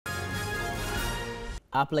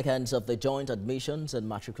Applicants of the Joint Admissions and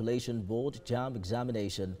Matriculation Board JAMB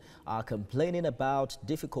examination are complaining about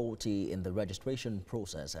difficulty in the registration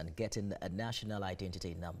process and getting a national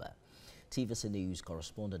identity number. TVC News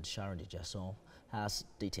Correspondent Sharon Ijasan has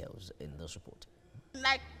details in this report.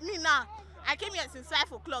 Like me now, I came here since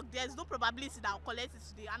 5 o'clock. There's no probability that I'll collect it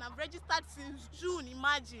today, and I've registered since June,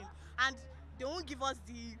 imagine, and they won't give us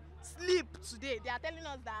the slip today. They are telling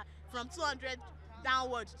us that from 200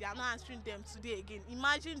 downwards, they are not answering them today again.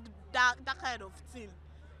 Imagine that kind of thing.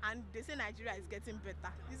 And they say Nigeria is getting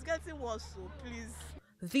better. It's getting worse, so please.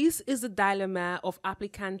 This is the dilemma of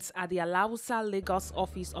applicants at the Alausa Lagos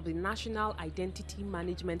office of the National Identity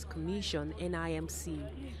Management Commission, NIMC.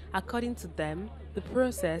 According to them, the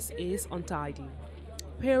process is untidy.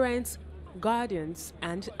 Parents, guardians,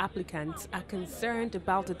 and applicants are concerned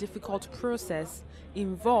about the difficult process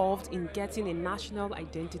involved in getting a national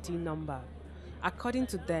identity number. According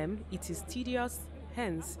to them, it is tedious,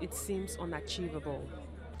 hence it seems unachievable.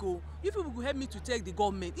 If people could help me to tell the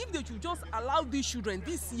government, if they should just allow these children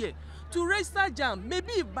this year to register JAMB,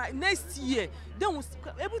 maybe by next year, they will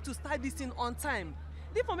be able to start this thing on time.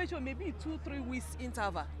 The information may be 2-3 weeks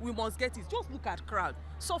interval. We must get it. Just look at crowd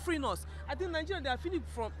suffering us. I think Nigeria, they are feeling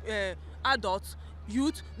from adults,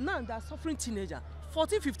 youth, now they are suffering teenagers.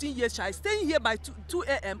 14-15 years child staying here by 2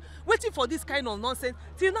 a.m. waiting for this kind of nonsense.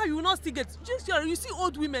 Till now you will not still get. Just you see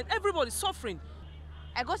old women, everybody suffering.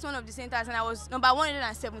 I got to one of the centers and I was number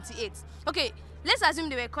 178. Okay, let's assume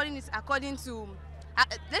they were calling it according to.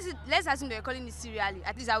 Let's assume they were calling it serially.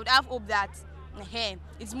 At least I would have hope that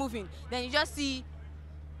it's moving. Then you just see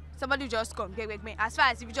somebody just come. As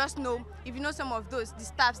far as if you know some of the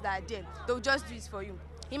staffs that are there, they'll just do it for you.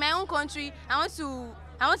 In my own country, I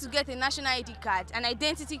want to get a national ID card, an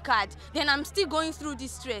identity card. Then I'm still going through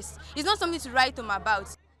this stress. It's not something to write home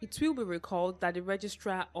about. It will be recalled that the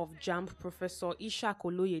registrar of JAMB, Professor Ishak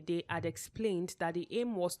Oloyede, had explained that the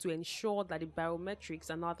aim was to ensure that the biometrics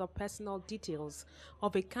and other personal details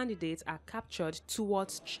of a candidate are captured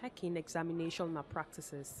towards checking examination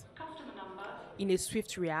malpractices. In a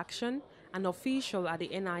swift reaction, an official at the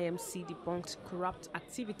NIMC debunked corrupt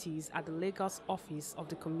activities at the Lagos office of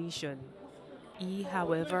the Commission. He,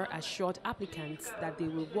 however, assured applicants that they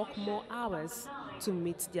will work more hours to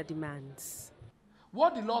meet their demands.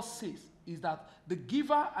 What the law says is that the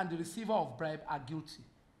giver and the receiver of bribe are guilty.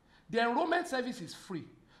 The enrollment service is free.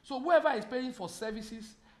 So whoever is paying for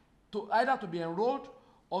services to either to be enrolled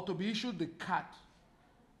or to be issued the card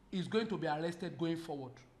is going to be arrested going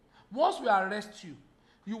forward. Once we arrest you,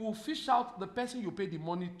 you will fish out the person you pay the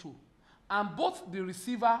money to, and both the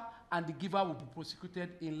receiver and the giver will be prosecuted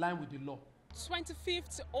in line with the law.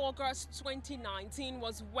 25th August 2019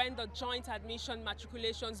 was when the Joint Admission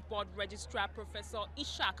Matriculations Board Registrar Professor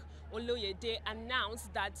Ishak Oloyede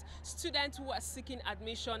announced that students who are seeking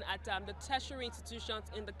admission at the tertiary institutions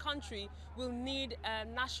in the country will need a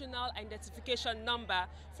national identification number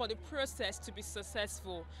for the process to be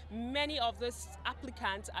successful. Many of these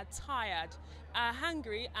applicants are tired, are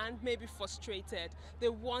hungry, and maybe frustrated. They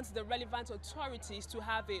want the relevant authorities to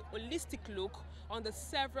have a holistic look on the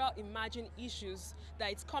several emerging issues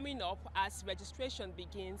that is coming up as registration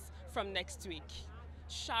begins from next week.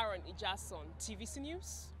 Sharon Ijasan, TVC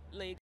News, Lagos.